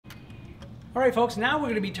All right, folks, now we're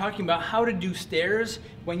going to be talking about how to do stairs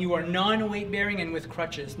when you are non-weight bearing and with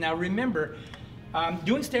crutches. Now remember,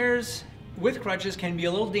 doing stairs with crutches can be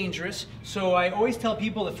a little dangerous, so I always tell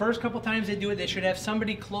people the first couple times they do it, they should have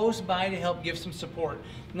somebody close by to help give some support.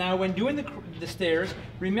 Now when doing the stairs,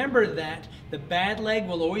 remember that the bad leg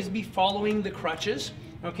will always be following the crutches,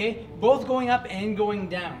 okay? Both going up and going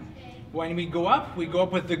down. When we go up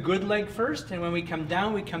with the good leg first, and when we come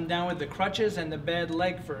down with the crutches and the bad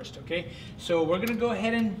leg first, okay? So we're gonna go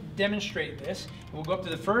ahead and demonstrate this. We'll go up to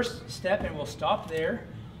the first step and we'll stop there,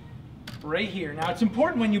 right here. Now it's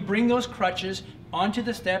important when you bring those crutches onto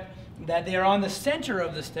the step that they are on the center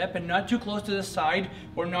of the step and not too close to the side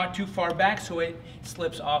or not too far back so it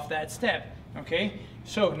slips off that step, okay?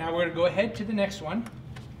 So now we're gonna go ahead to the next one.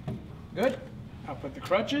 Good, up with the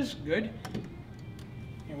crutches, good.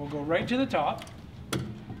 And we'll go right to the top.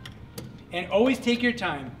 And always take your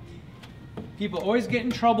time. People always get in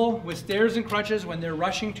trouble with stairs and crutches when they're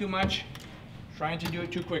rushing too much, trying to do it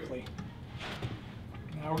too quickly.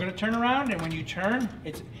 Now we're going to turn around, and when you turn,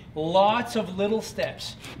 it's lots of little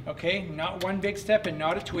steps, okay? Not one big step and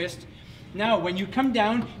not a twist. Now when you come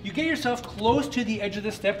down, you get yourself close to the edge of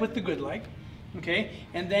the step with the good leg, okay?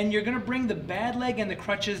 And then you're going to bring the bad leg and the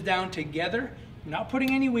crutches down together, not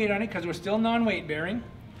putting any weight on it because we're still non-weight bearing.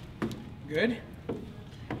 Good.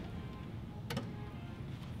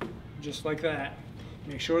 Just like that.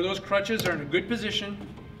 Make sure those crutches are in a good position.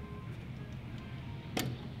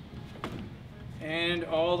 And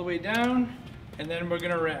all the way down, and then we're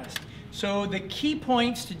going to rest. So the key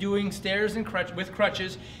points to doing stairs and with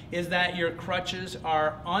crutches is that your crutches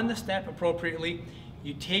are on the step appropriately.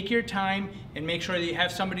 You take your time and make sure that you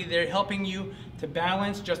have somebody there helping you to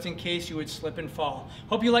balance just in case you would slip and fall.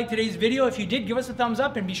 Hope you liked today's video. If you did, give us a thumbs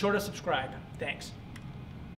up and be sure to subscribe. Thanks.